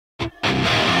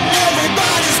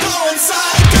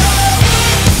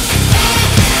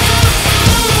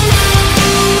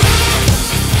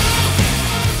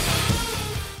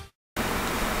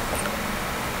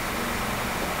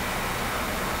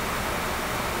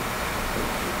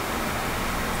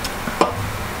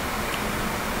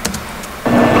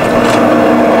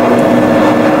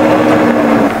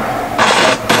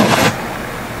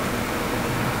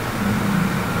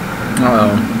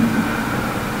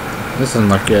This doesn't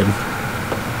look good.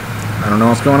 I don't know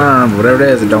what's going on, but whatever it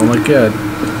is, it don't look good.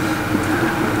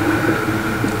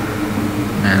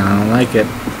 Man, I don't like it.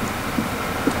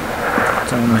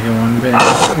 Don't like it one bit.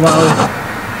 Whoa!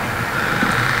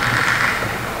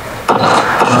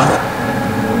 Huh?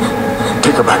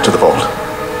 Take her back to the vault.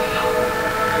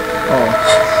 Oh.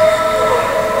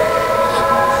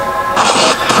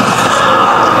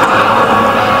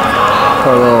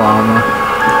 Poor little Alma.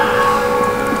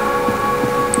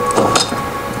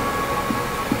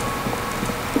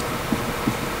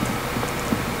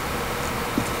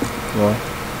 Well,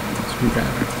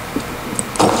 screwdriver.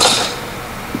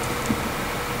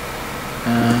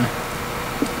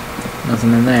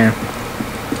 Nothing in there.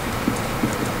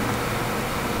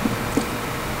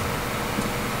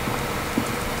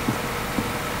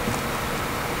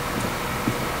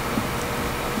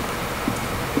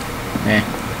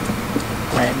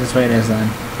 Right, this way it is then.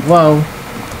 Whoa!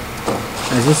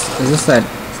 Is this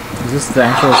the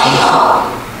actual thing?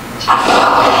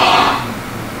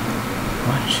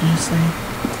 What should I say?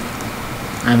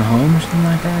 I'm home or something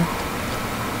like that?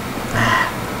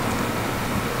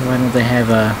 Why don't they have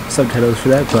subtitles for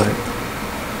that part?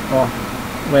 Oh,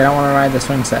 wait, I want to ride the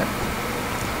swing set.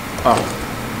 Oh.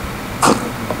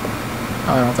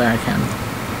 Oh, I don't think I can.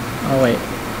 Oh, wait.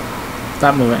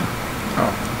 Stop moving.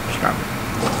 Oh, stop it.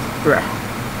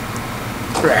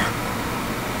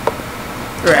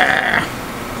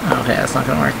 Okay, that's not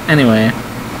gonna work. Anyway,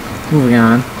 moving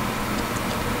on.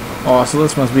 Oh, so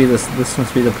this must be the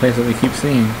place that we keep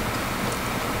seeing.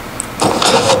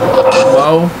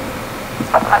 Whoa.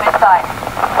 I'm inside.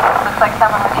 Looks like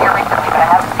someone was here recently, but I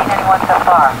haven't seen anyone so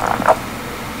far.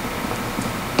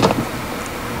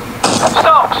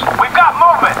 Stokes, we've got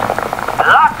movement.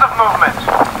 Lots of movement.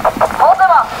 Hold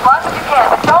them up as long as you can,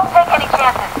 but don't take any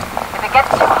chances. If it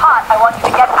gets too hot, I want you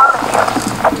to get out of here.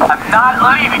 I'm not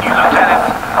leaving you, Lieutenant.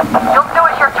 You'll do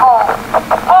as you're told.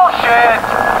 Bullshit!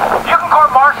 You can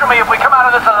court-martial me if we come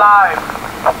out of this alive.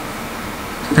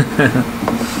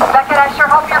 Beckett, I sure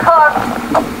hope you're close.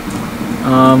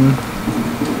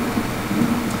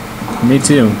 Me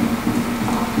too.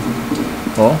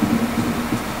 Oh.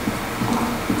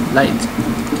 Light.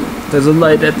 There's a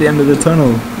light at the end of the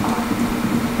tunnel.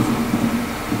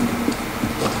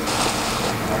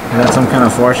 Is that some kind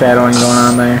of foreshadowing going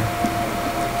on there?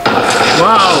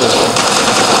 Whoa!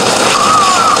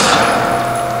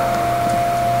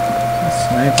 A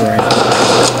sniper rifle.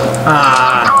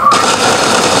 Ah!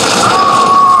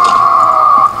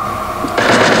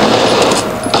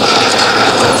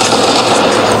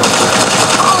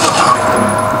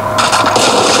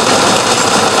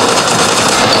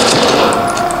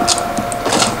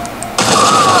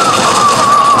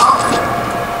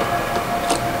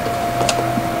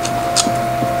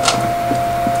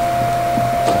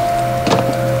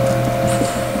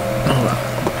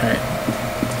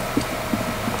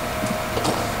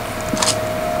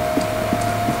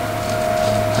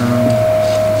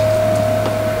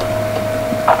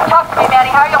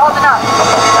 How are you holding up?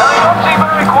 Well, they don't seem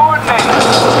very coordinated.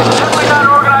 It's definitely not an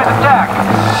organized attack.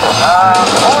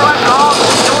 More like they're all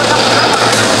doing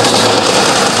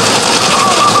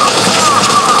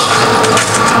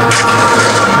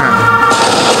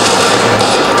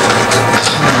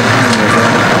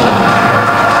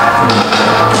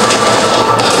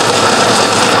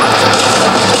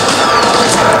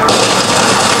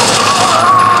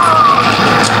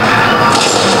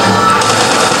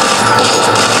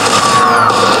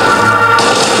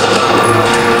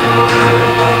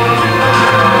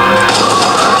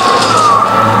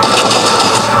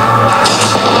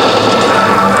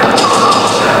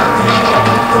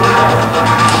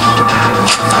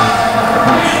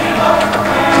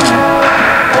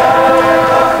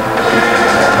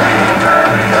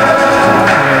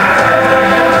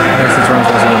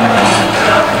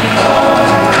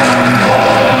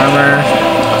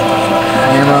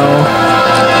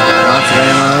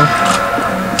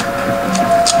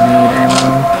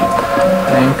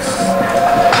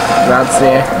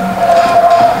Grazie.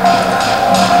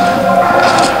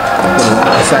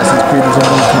 Assassin's Creed is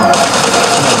only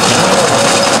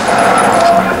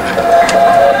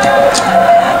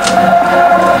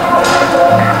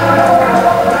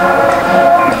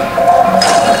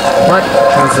What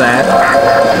was that?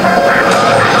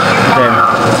 Okay.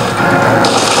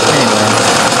 Anyway.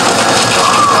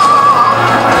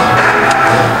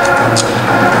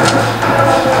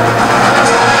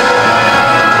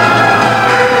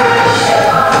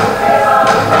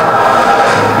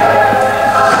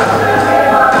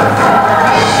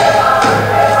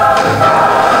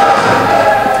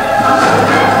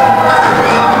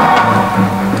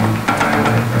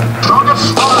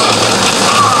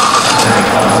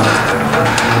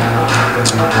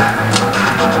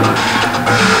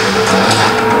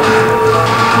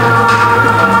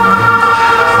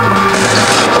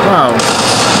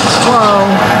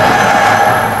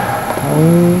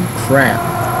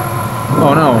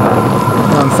 Oh no!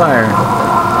 I'm on fire. I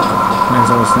guess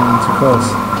I was standing too close.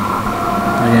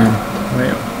 Again.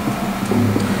 Wait.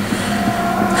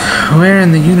 Where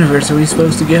in the universe are we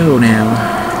supposed to go now?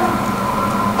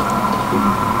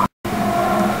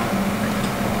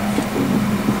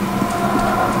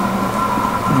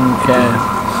 Okay.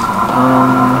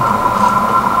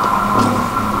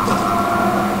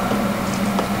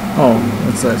 Oh,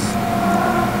 what's this?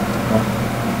 Oh.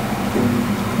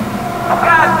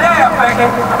 God damn,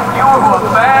 Beckett. You were a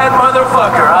bad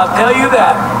motherfucker, I'll tell you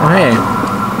that. Oh, hey.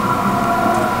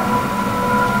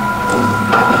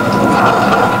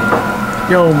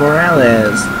 Yo,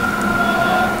 Morales.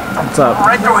 What's up?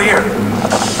 Right through here.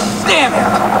 Damn it!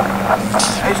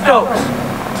 Hey, Stokes.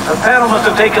 The panel must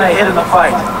have taken a hit in the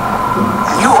fight.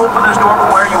 Can you open this door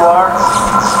from where you are?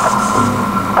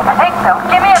 I think so.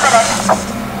 Give me a minute.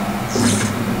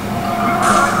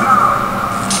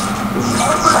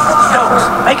 Stokes,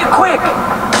 make it quick!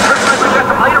 Looks like we got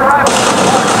some late arrivals.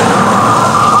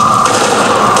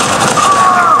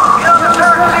 Get on the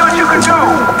turret and see what you can do!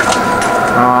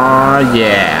 Aw,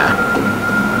 yeah.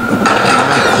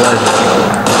 My pleasure.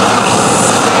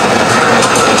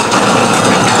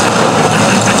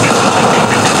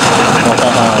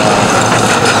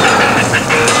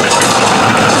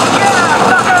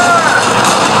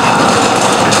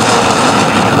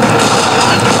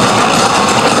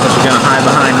 What you gonna hide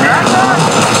behind that, huh?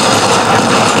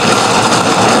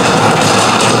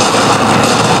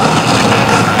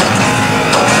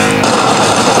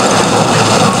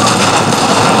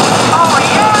 Oh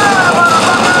yeah,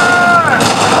 motherfucker!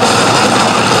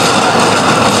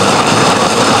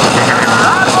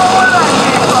 I know where that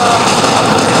came from.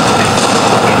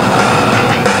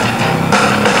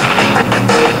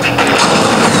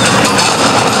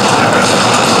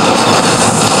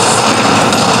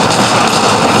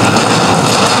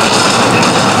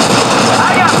 I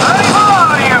got plenty for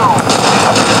all of you!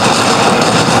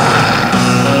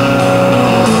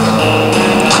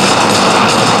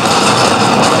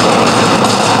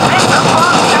 Take the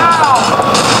fuck down!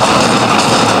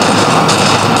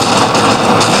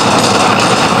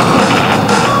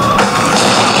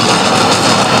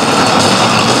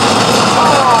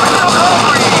 Oh, you look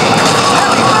hungry!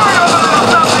 Have me serve you a little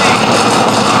something!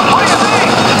 What do you think?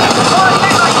 Oh, it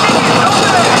tastes like chicken, don't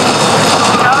it?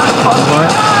 Not fucking What?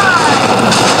 nice!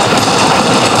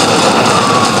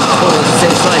 Oh, it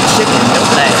tastes like chicken,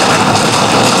 don't they?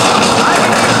 I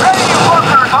can be ready, you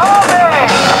fuckers, all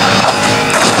day!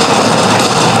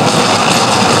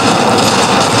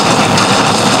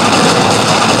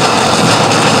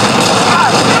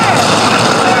 God damn!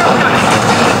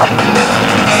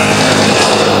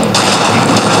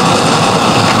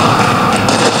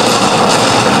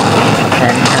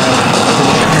 Hadn't had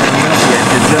enough yet,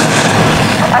 did ya?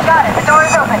 I got it. The door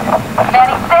is open.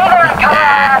 Manny, stay there and cover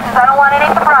our asses. I don't want any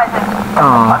surprises.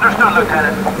 Aw. Understood,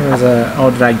 Lieutenant. There was a. Oh,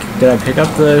 did I pick up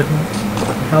the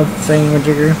health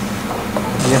thingamajigger?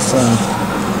 I guess so.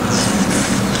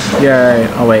 Yeah. Right.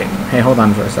 Oh wait. Hey, hold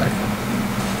on for a sec.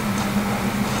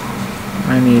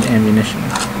 I need ammunition.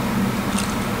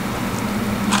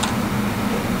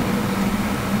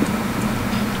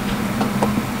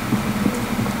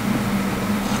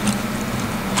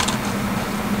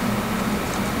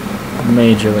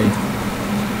 Majorly.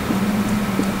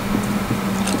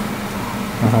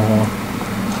 Oh.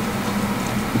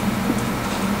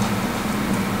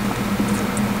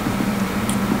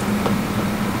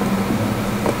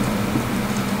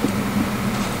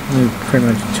 We pretty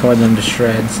much tore them to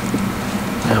shreds.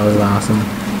 That was awesome.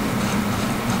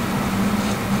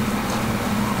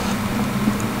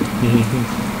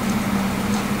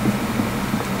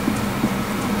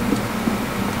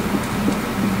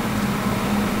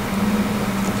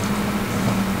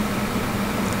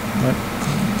 What?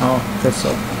 Oh,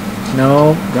 pistol.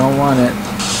 No, don't want it.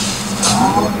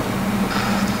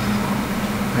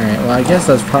 Alright, well I guess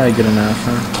that's probably good enough,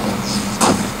 huh?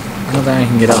 I don't think I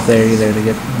can get up there either to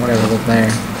get whatever's up there.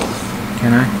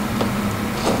 Can I?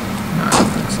 No, I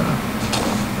don't think so.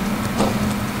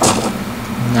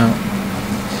 No.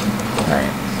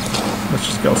 Alright. Let's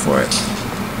just go for it.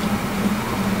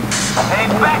 Hey,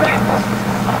 Beckett!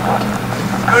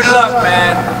 Good luck,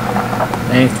 man.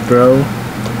 Thanks, bro.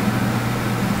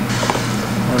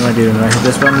 What do I do? Do I hit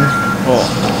this button? Oh.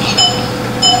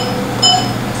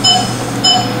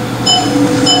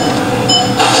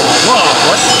 Whoa,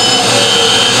 what?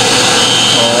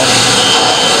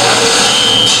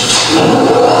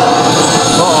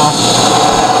 Oh.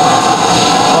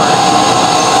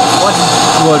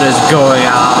 What is going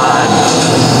on?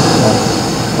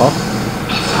 Oh.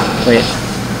 Wait.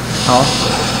 Oh.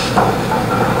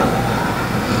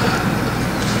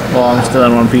 Well, I'm still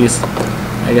in one piece.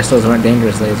 I guess those weren't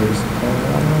dangerous lasers.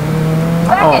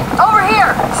 Beckett, over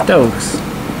here! Stokes.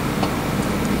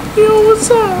 Yo, what's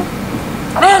up?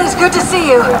 Man, it's good to see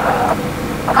you.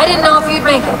 I didn't know if you'd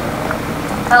make it.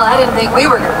 Hell, I didn't think we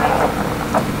were gonna make it.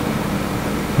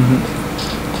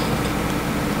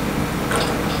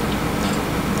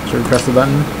 Should we press the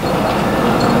button?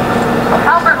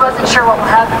 Alfred wasn't sure what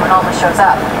will happen when Alma shows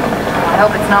up. I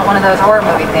hope it's not one of those horror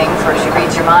movie things where she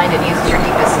reads your mind and uses your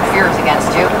deepest fears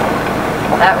against you.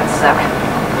 That would suck.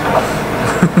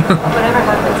 Whatever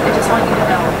happens, I just want you to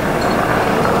know.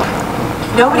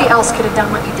 Nobody else could have done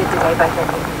what you did today but him.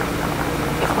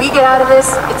 If we get out of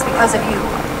this, it's because of you.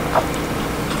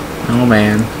 Oh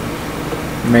man.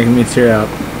 You're making me tear up.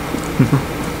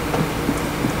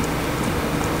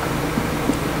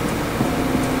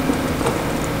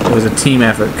 It was a team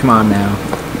effort. Come on now.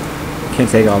 Can't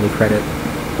take all the credit.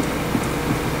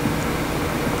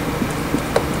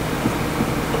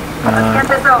 Let's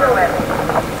get this over with.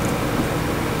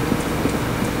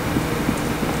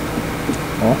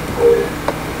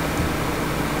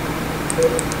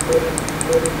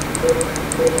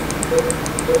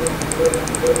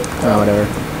 Oh, whatever.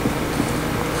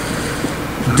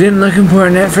 Didn't look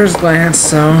important at first glance,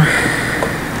 so...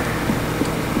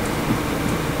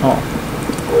 Oh.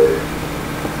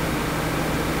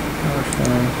 Power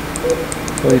phone.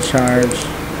 Fully charged.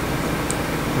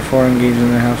 Before engaging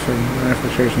in the house for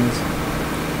infiltrations.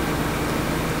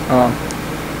 Oh.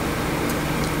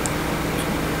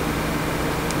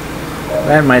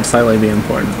 That might slightly be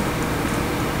important.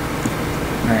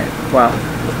 Alright, well.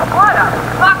 What a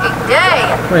fucking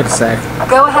day! Wait a sec.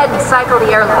 Go ahead and cycle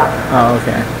the airlock. Oh,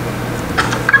 okay.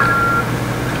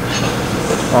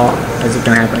 Well, is it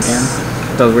gonna happen again?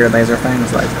 Those weird laser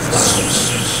things, like...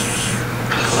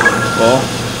 Well,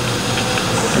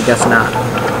 I guess not.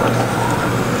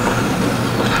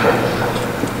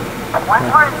 Once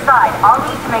we're inside, I'll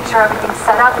need to make sure everything's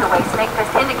set up the way Snake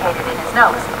Fist indicated in his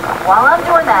notes. While I'm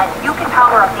doing that, you can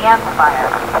power up the amplifier.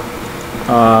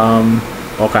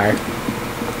 Okay.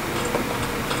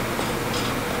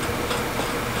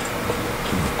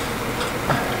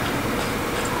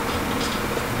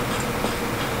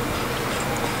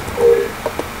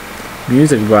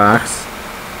 Music box.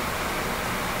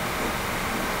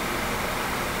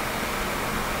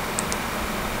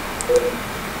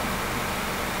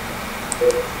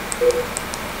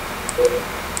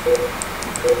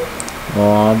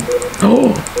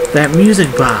 Oh, that music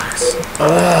box.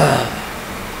 Ugh.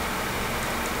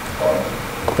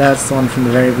 That's the one from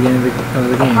the very beginning of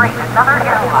the game. Great, another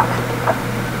airlock.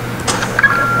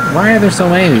 Why are there so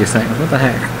many of these things? What the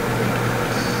heck?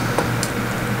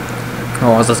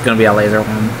 Oh, is this gonna be a laser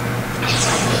one?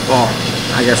 Oh,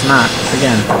 I guess not.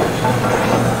 Again.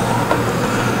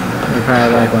 You're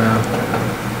probably like, wow.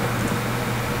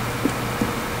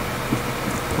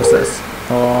 What's this?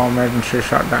 Oh, emergency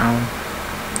shutdown.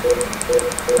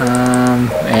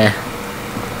 Eh.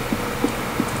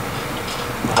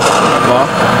 Well.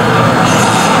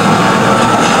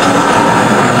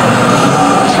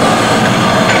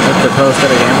 Is the post at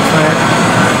a amplifier?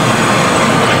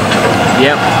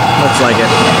 Yep, looks like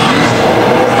it.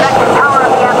 Second power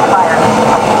of the amplifier.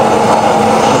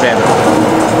 Okay.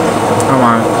 Come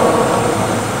on.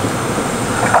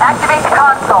 Activate the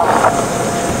console.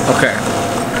 Okay.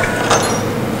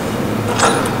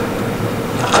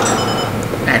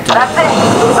 That's it.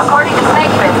 According to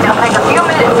Snake Fist, it'll take a few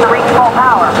minutes to reach full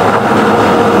power.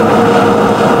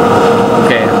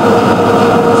 Okay.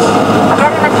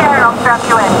 Get in the chair and I'll strap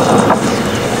you in.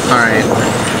 Alright.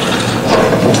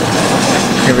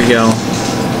 Here we go.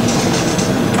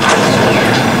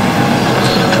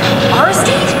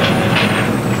 Aristide?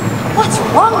 What's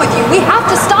wrong with you? We have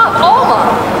to stop Alma.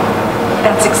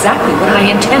 That's exactly what I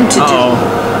intend to do.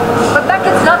 But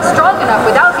Beckett's not strong enough.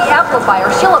 Without the amplifier,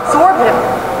 she'll absorb him.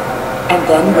 And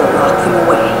then we'll lock them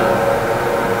away.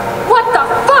 What the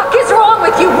fuck is wrong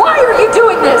with you? Why are you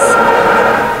doing this?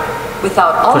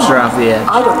 Without Alma, Push her off the edge.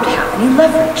 I don't have any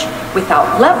leverage. Without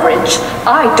leverage,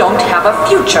 I don't have a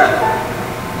future.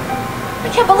 I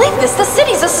can't believe this. The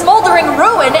city's a smoldering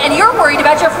ruin, and you're worried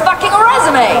about your fucking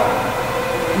resume.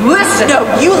 Listen! No,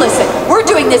 you listen. We're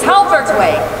doing this Halford's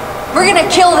way. We're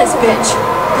gonna kill this bitch.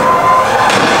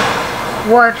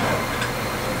 What?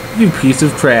 You piece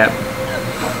of crap.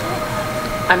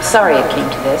 I'm sorry it came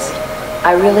to this.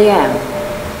 I really am.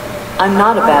 I'm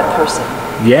not a bad person.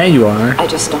 Yeah, you are. I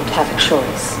just don't have a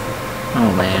choice.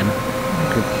 Oh, man.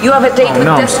 You have a date Oh, with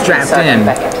no, I'm Destiny, strapped Sergeant in.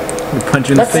 Beckett. I'm gonna punch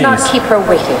you in the Let's face. not keep her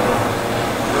waiting.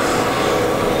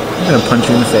 I'm gonna punch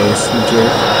you in the face, you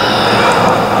jerk.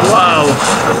 Whoa!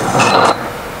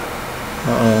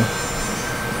 Uh-oh.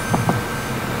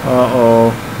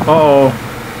 Uh-oh. Uh-oh.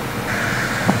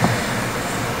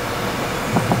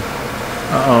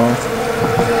 Uh-oh.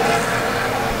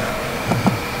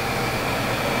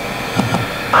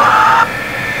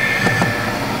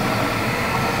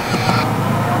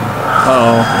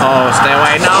 Uh-oh. Oh, stay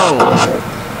away. No!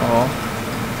 Oh.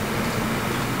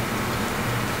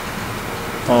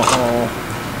 Uh-oh.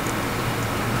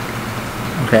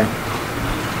 Okay.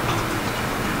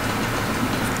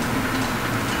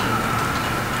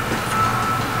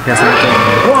 Guess I can.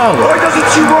 Whoa! Why doesn't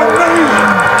she want me?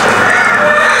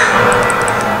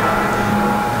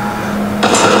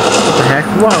 What the heck?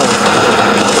 Whoa!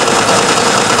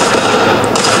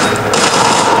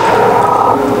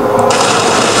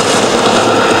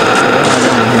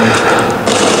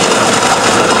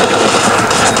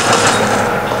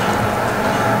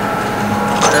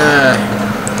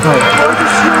 Why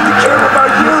does she only care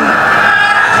about you?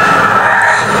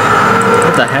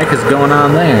 What the heck is going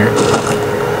on there?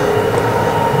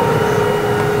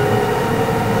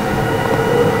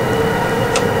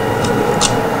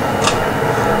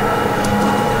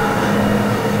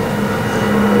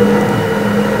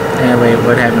 Hey, wait,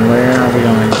 what happened? Where are we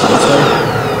going? This way?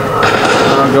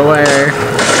 Oh, go where?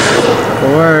 Go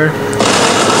where?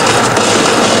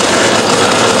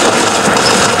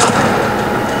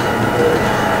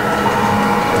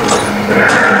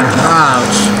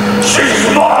 Ouch. She's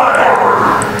mine!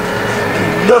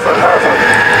 Never have her.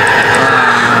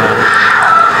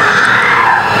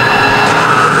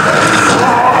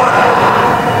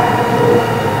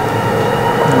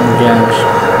 Oh my gosh.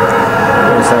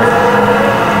 Wait a sec.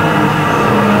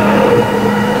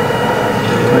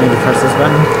 Do I need to press this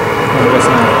button? Oh, I guess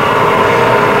not.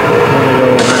 I'm gonna go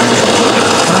around.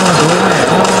 Oh, go away.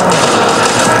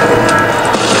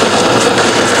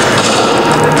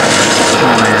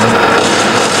 Oh man.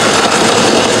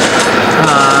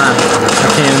 I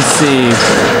can't see.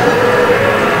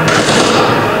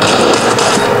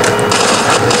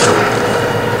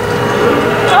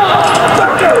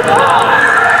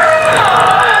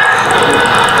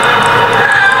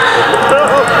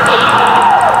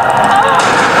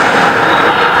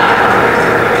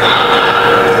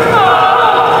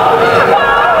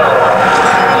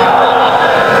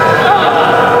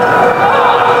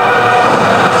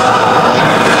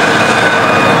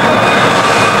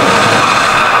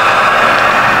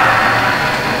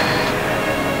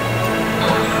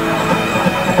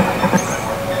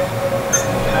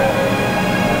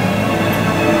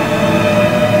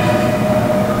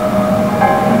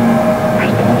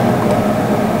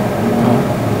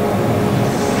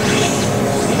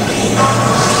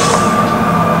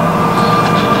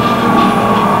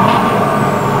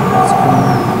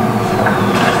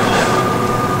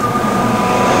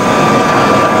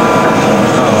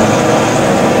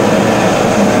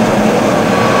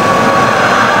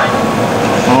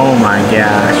 Oh my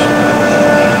gosh.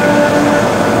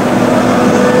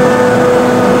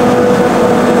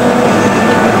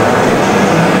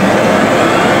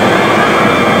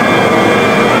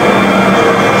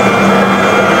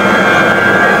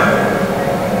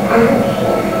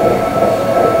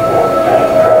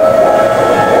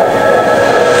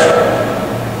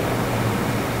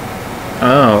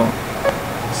 Oh.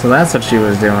 So that's what she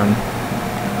was doing.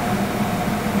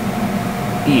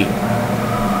 Ew.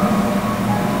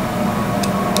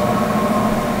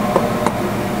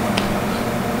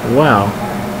 Wow.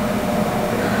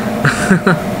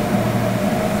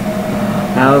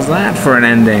 How's that for an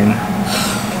ending?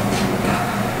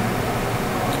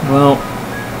 Well,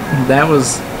 that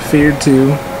was F.E.A.R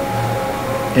 2.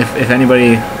 If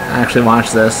anybody actually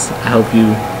watched this, I hope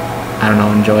you, I don't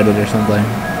know, enjoyed it or something.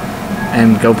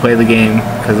 And go play the game,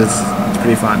 because it's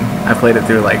pretty fun. I played it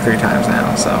through like 3 times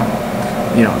now, so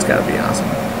you know it's gotta be awesome.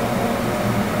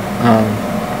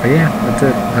 But yeah, that's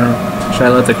it. I don't know. Should I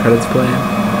let the credits play?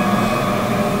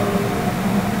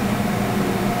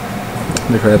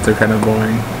 The credits are kind of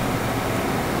boring.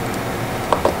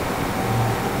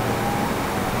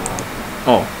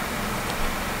 Oh.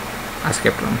 I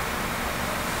skipped them.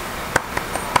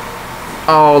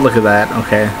 Oh, look at that.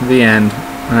 Okay, the end.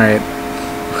 Alright.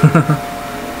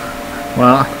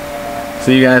 Well,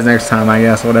 see you guys next time, I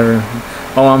guess, whatever.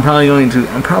 Oh, I'm probably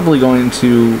going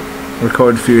to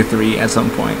record F.E.A.R 3 at some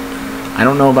point. I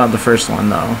don't know about the first one,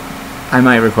 though. I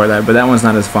might record that, but that one's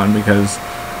not as fun because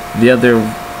the other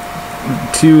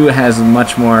 2 has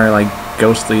much more like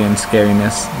ghostly and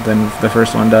scariness than the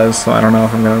first one does, so I don't know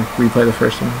if I'm gonna replay the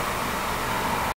first one.